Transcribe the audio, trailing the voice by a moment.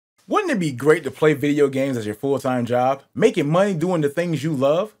Wouldn't it be great to play video games as your full-time job? Making money doing the things you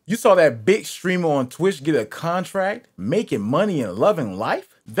love? You saw that big streamer on Twitch get a contract? Making money and loving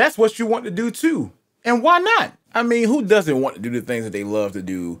life? That's what you want to do too. And why not? I mean, who doesn't want to do the things that they love to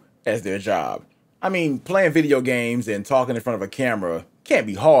do as their job? I mean, playing video games and talking in front of a camera can't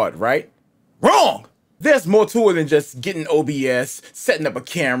be hard, right? Wrong! There's more to it than just getting OBS, setting up a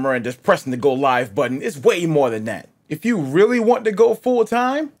camera, and just pressing the go live button. It's way more than that. If you really want to go full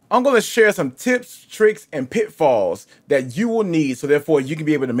time, I'm going to share some tips, tricks, and pitfalls that you will need so therefore you can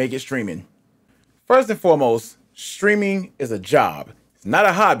be able to make it streaming. First and foremost, streaming is a job. It's not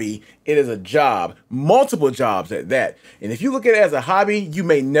a hobby, it is a job, multiple jobs at that. And if you look at it as a hobby, you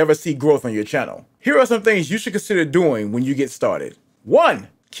may never see growth on your channel. Here are some things you should consider doing when you get started. 1.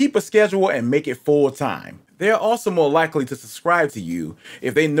 Keep a schedule and make it full time. They are also more likely to subscribe to you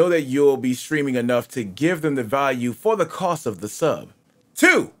if they know that you'll be streaming enough to give them the value for the cost of the sub.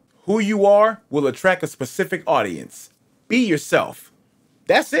 2. Who you are will attract a specific audience. Be yourself.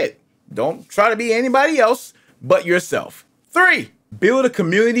 That's it. Don't try to be anybody else but yourself. 3. Build a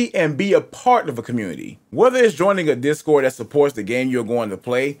community and be a part of a community. Whether it's joining a Discord that supports the game you're going to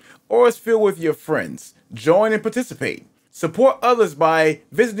play or it's filled with your friends, join and participate. Support others by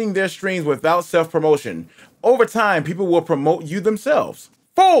visiting their streams without self-promotion. Over time, people will promote you themselves.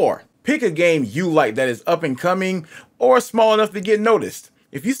 4. Pick a game you like that is up and coming or small enough to get noticed.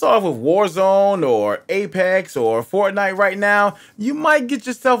 If you start off with Warzone or Apex or Fortnite right now, you might get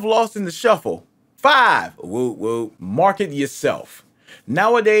yourself lost in the shuffle. 5. Market yourself.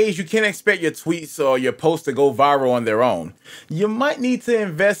 Nowadays, you can't expect your tweets or your posts to go viral on their own. You might need to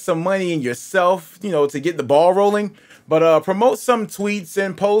invest some money in yourself, to get the ball rolling, but promote some tweets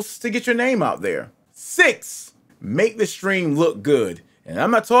and posts to get your name out there. 6. Make the stream look good. And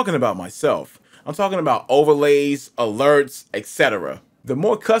I'm not talking about myself. I'm talking about overlays, alerts, etc. The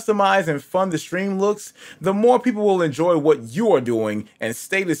more customized and fun the stream looks, the more people will enjoy what you are doing and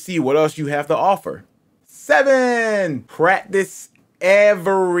stay to see what else you have to offer. 7. Practice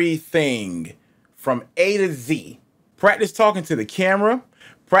everything from A to Z. Practice talking to the camera.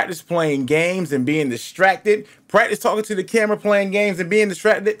 Practice playing games and being distracted. Practice talking to the camera, playing games, and being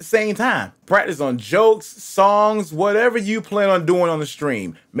distracted at the same time. Practice on jokes, songs, whatever you plan on doing on the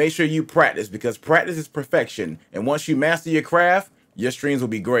stream. Make sure you practice because practice is perfection. And once you master your craft, your streams will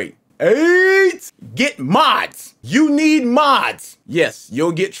be great. 8. Get mods. You need mods. Yes,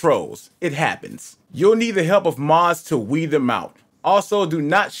 you'll get trolls. It happens. You'll need the help of mods to weed them out. Also, do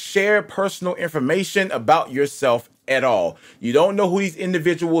not share personal information about yourself at all. You don't know who these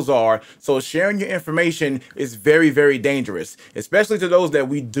individuals are, so sharing your information is very, very dangerous, especially to those that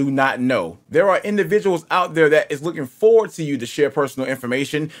we do not know. There are individuals out there that is looking forward to you to share personal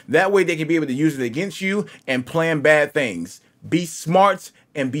information. That way they can be able to use it against you and plan bad things. Be smart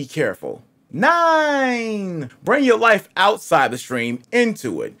and be careful. 9. Bring your life outside the stream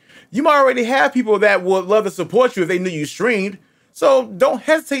into it. You might already have people that would love to support you if they knew you streamed, so don't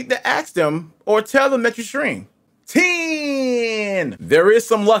hesitate to ask them or tell them that you stream. 10. There is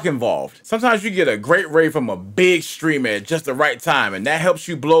some luck involved. Sometimes you get a great raid from a big streamer at just the right time and that helps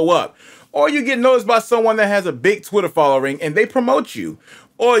you blow up. Or you get noticed by someone that has a big Twitter following and they promote you.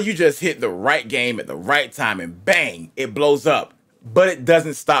 Or you just hit the right game at the right time and bang, it blows up. But it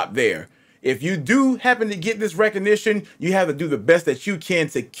doesn't stop there. If you do happen to get this recognition, you have to do the best that you can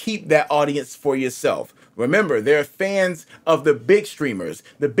to keep that audience for yourself. Remember, they're fans of the big streamers,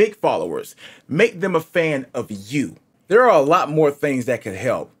 the big followers. Make them a fan of you. There are a lot more things that could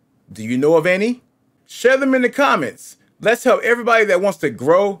help. Do you know of any? Share them in the comments. Let's help everybody that wants to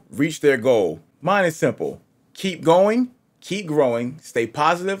grow reach their goal. Mine is simple. Keep going, keep growing, stay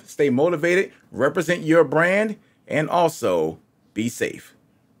positive, stay motivated, represent your brand, and also be safe.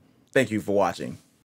 Thank you for watching.